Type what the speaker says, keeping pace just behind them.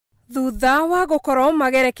Thutha wa gukorwo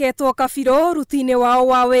magereketwo kabiro rutine wao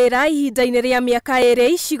wa wira ihinda-ini ria miaka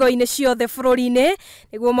iri icigo-ini ciothe bururi-ini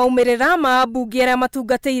niguo maumirira ma ambunge aria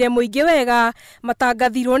matungateire muingi wega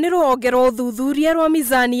matangathirwo ni ruhonge rwa uthuthuria rwa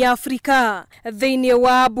mizani ya Afrika. Thiini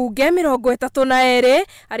wa ambunge 32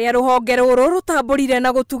 aria ruhonge ruru rutamburire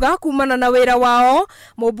na gutuga kumana na wira wao,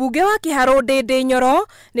 mubunge wa Kiharo Ndindi Nyoro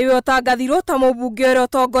niwe utangathirwo ta mubunge uria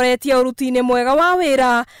utongoretie urutine mwega wa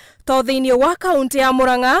wira to thiini wa kaunti ya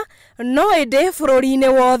Murang'a no ende bururi-ini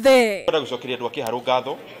wothe. Nda gucokeria andu a Kiharo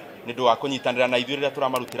ngatho ni ndu wa kunyitanira na ithuĩ rĩrĩa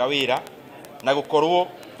tũramarutĩra wĩra na gukorwo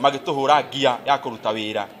magĩtũhũra ngia ya kũruta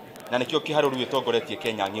wĩra na nĩkĩo Kiharo rĩu ĩtongoretie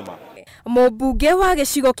Kenya ng'ima. Mubunge wa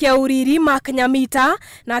gĩcigo kĩa Uriri Makanyamita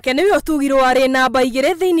nake niwe ũtugirwo arĩ namba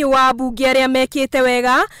 2 thiini wa ambunge arĩa mekĩte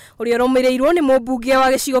wega, ũrĩa ũrũmĩrĩirwo nĩ mubunge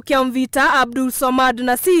wa gĩcigo kĩa Mvita Abdul Somad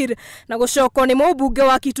Nasir na gũcokwo nĩ mubunge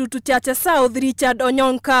wa Kitutu Chache South Richard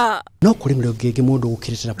Onyonka. No kuri mĩrongo ĩngĩ mũndũ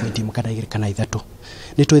gũkĩrĩtĩra pointi kana 2 kana 3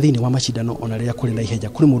 nĩ twĩ thiini wa macindano ona rĩrĩa kũrĩ na iheja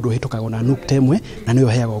kuri mũndũ ũhĩtũkaga na nukta ĩmwe na nĩyo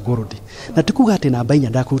heagwo gold na tikuga atĩ namba 4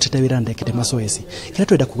 ndakũrutĩte wĩra ndekete mazoezi. Kĩrĩa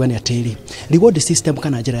twenda kuga nĩ atĩrĩ reward system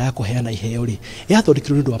kana njĩra ya kũheana iheo rĩ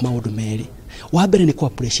yathondekirwo nĩ ũndũ wa maũndũ merĩ. Wa mbere nĩ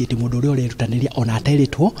ku-appreciate mũndũ ũrĩa ũrerutanĩria ona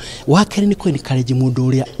ateritwo. Wa kerĩ nĩ ku-encourage mũndũ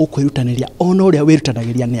ũrĩa ũkwĩrutanĩria ona ũrĩa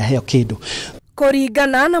wĩrutanagĩria nĩ aheo kĩndũ.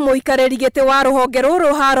 Kuringana na muikarĩri gĩtĩ wa ruhonge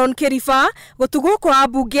ruru Haron Kiriba, gũtugwo kwa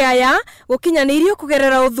ambunge aya gũkinyanĩirio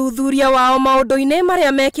kũgerera uthuthuria wao maũndũ-inĩ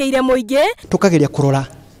marĩa mekĩire muingĩ. Tukageria kurora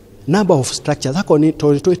number of structures hako ni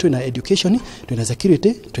twina education, twina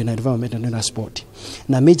security, twina environment na twina sport.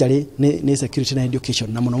 Na majorly ni security na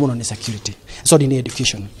education na muno ni security. Sorry ni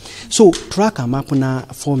education. So turaka map na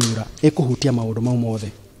formula ekuhutia maũndũ mau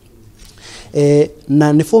mothe.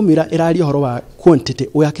 Na ni formula ĩraria ũhoro wa quantity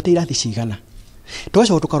uyakĩte irathi cigana.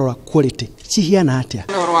 Twacoka tukarora quality cihiana atia.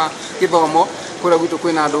 Ũhoro wa gĩthomo kũrĩa gwitũ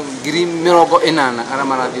kwĩna andũ 80,000 arĩa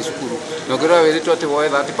marathiĩ cukuru. Na ũngĩrora wĩrĩtwo atĩ woe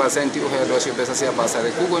 30% ũhe andũ acio mbeca cia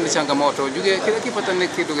basarĩ. Koguo nĩ changamoto njuge kĩrĩa kĩbata nĩ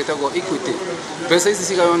kĩndũ gĩtagwo equity. Mbeca ici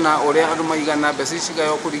cigayo na ũrĩa andũ maigana, mbeca ici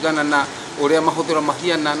cigayo kũringana na ũrĩa mahũthĩro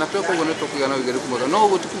mahiana na twĩka ũguo nĩ tũkũgĩa na ũigĩrĩku mwega. No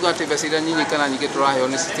ũguo tikuga atĩ mbeca iria nyinyi kana nyingĩ tũraheo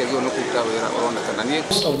nĩ citiagĩrĩirwo nĩ kũruta wĩra ũronekana.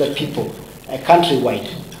 Most of the people countrywide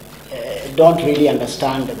don't really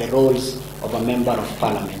understand the roles of a member of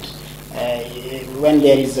parliament. When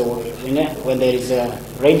there is a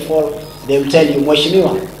rainfall, they will tell you,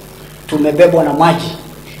 Mheshimiwa, tumebebwa na maji,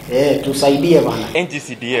 tusaidie bana.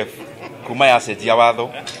 NG-CDF kuma ya cenjia watho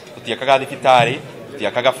tutiakaga thibitarĩ,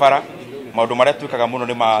 tutiakaga bara, maũndũ marĩa twĩkaga mũno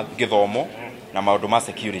nĩ ma gĩthomo na maũndũ ma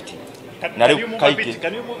security. Na rĩu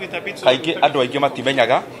kaingĩ andũ aingĩ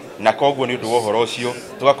matimenyaga na koguo nĩ ũndũ wa ũhoro ũcio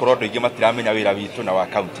tugakorwo andũ aingĩ matiramenya wĩra witũ na wa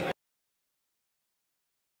county.